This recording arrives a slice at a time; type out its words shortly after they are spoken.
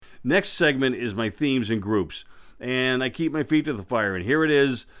Next segment is my themes and groups. And I keep my feet to the fire. And here it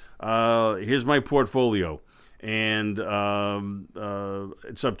is. Here's my portfolio. And it's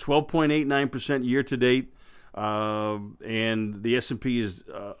up 12.89% year to date. And the S&P is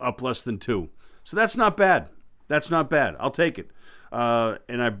up less than 2. So that's not bad. That's not bad. I'll take it.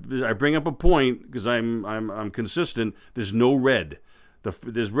 And I bring up a point because I'm consistent. There's no red.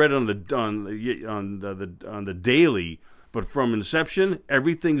 There's red on the daily, but from inception,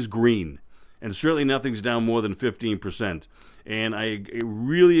 everything's green, and certainly nothing's down more than 15%. And I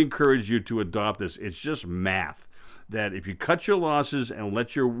really encourage you to adopt this. It's just math. That if you cut your losses and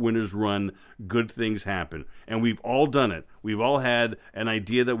let your winners run, good things happen. And we've all done it. We've all had an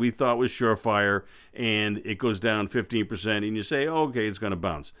idea that we thought was surefire, and it goes down 15%, and you say, oh, okay, it's going to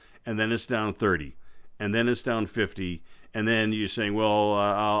bounce. And then it's down 30, and then it's down 50, and then you're saying, well,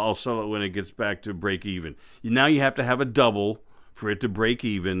 I'll sell it when it gets back to break even. Now you have to have a double for it to break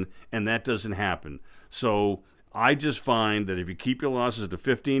even, and that doesn't happen. So I just find that if you keep your losses to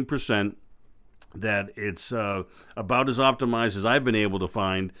 15%, that it's about as optimized as I've been able to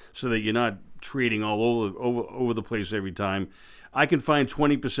find, so that you're not trading all over the place every time. I can find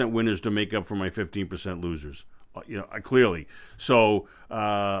 20% winners to make up for my 15% losers. Clearly. So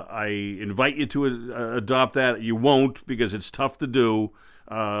I invite you to adopt that. You won't, because it's tough to do.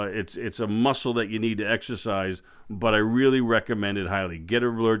 It's a muscle that you need to exercise, but I really recommend it highly. Get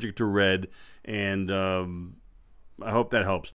allergic to red, and I hope that helps.